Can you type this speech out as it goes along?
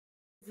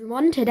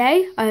Everyone,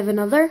 today I have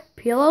another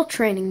PLL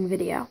training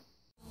video.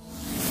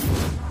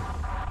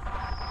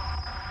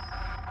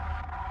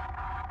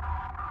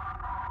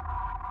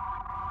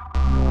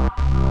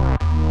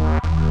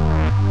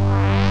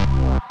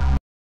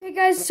 Okay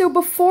guys, so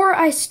before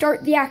I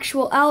start the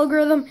actual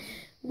algorithm,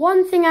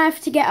 one thing I have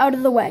to get out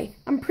of the way.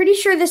 I'm pretty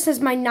sure this is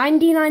my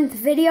 99th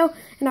video,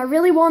 and I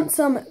really want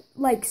some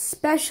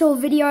special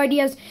video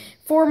ideas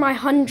for my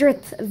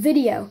 100th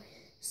video.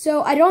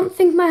 So I don't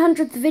think my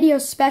 100th video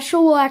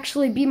special will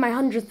actually be my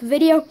 100th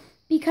video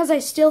because I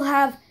still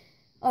have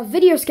a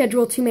video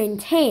schedule to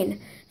maintain,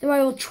 though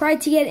I will try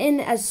to get in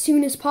as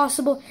soon as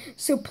possible,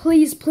 so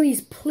please,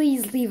 please,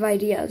 please leave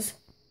ideas.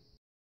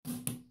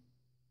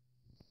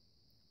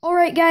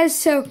 Alright guys,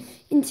 so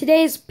in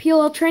today's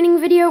PLL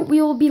training video,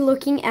 we will be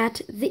looking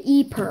at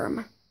the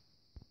Perm.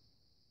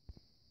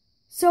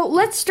 So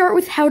let's start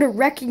with how to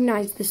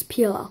recognize this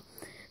PLL.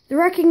 The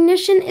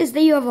recognition is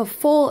that you have a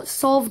full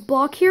solved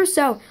block here,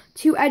 so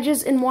 2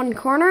 edges in one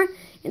corner,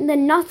 and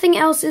then nothing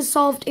else is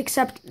solved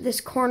except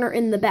this corner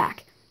in the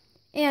back.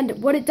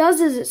 And what it does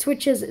is it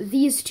switches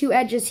these 2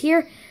 edges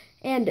here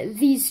and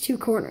these 2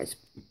 corners.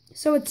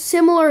 So it's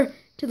similar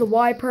to the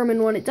Y-Perm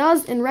in what it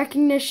does, and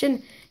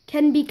recognition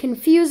can be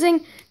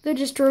confusing, though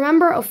just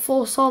remember a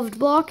full solved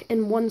block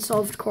and 1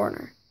 solved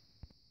corner.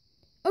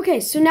 Okay,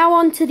 so now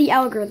on to the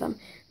algorithm.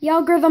 The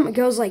algorithm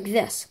goes like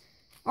this.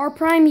 R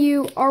prime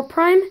U R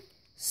prime,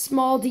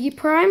 small d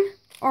prime,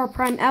 R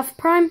prime F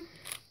prime,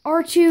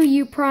 R2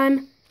 U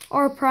prime,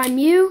 R prime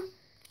U,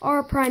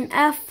 R prime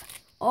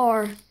F,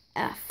 R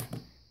F.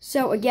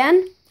 So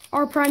again,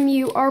 R prime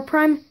U R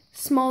prime,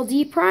 small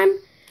d prime,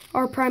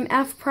 R prime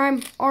F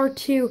prime,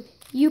 R2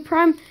 U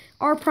prime,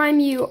 R prime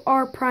U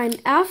R prime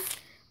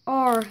F,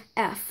 R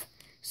F.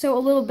 So a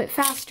little bit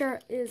faster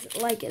is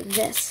like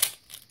this.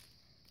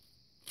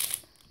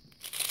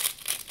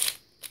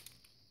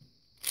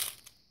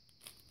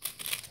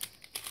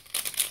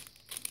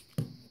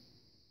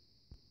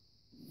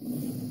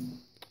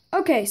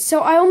 Okay,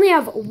 so I only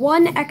have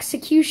one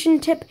execution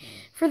tip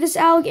for this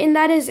alg, and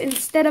that is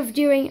instead of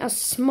doing a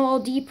small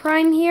d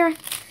prime here,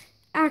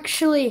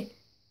 actually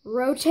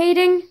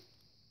rotating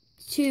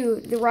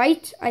to the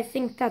right, I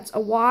think that's a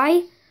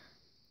Y,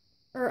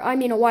 a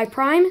Y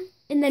prime,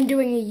 and then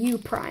doing a U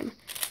prime.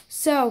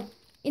 So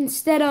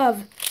instead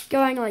of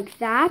going like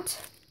that,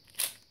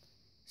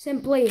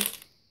 simply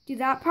do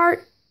that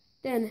part,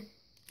 then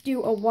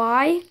do a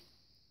Y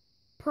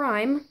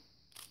prime,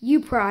 U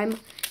prime,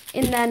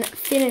 and then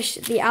finish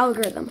the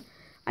algorithm.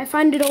 I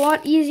find it a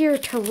lot easier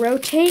to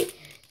rotate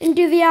and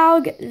do the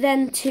alg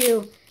than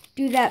to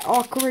do that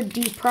awkward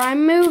D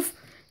prime move,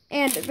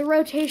 and the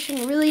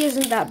rotation really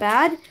isn't that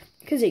bad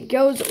because it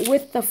goes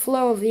with the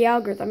flow of the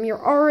algorithm.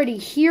 You're already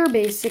here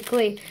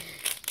basically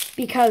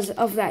because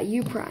of that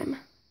U prime.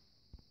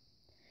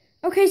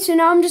 Okay, so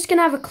now I'm just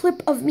gonna have a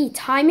clip of me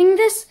timing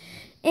this,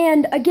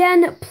 and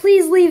again,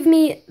 please leave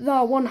me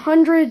the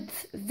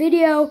 100th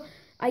video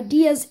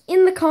ideas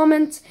in the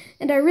comments,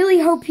 and I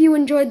really hope you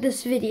enjoyed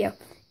this video.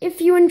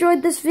 If you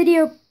enjoyed this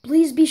video,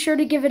 please be sure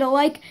to give it a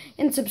like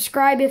and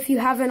subscribe if you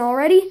haven't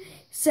already.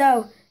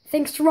 So,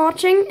 thanks for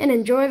watching and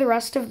enjoy the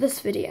rest of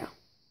this video.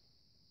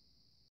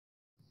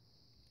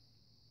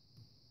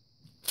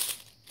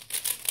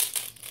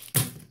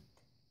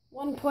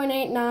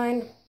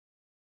 .89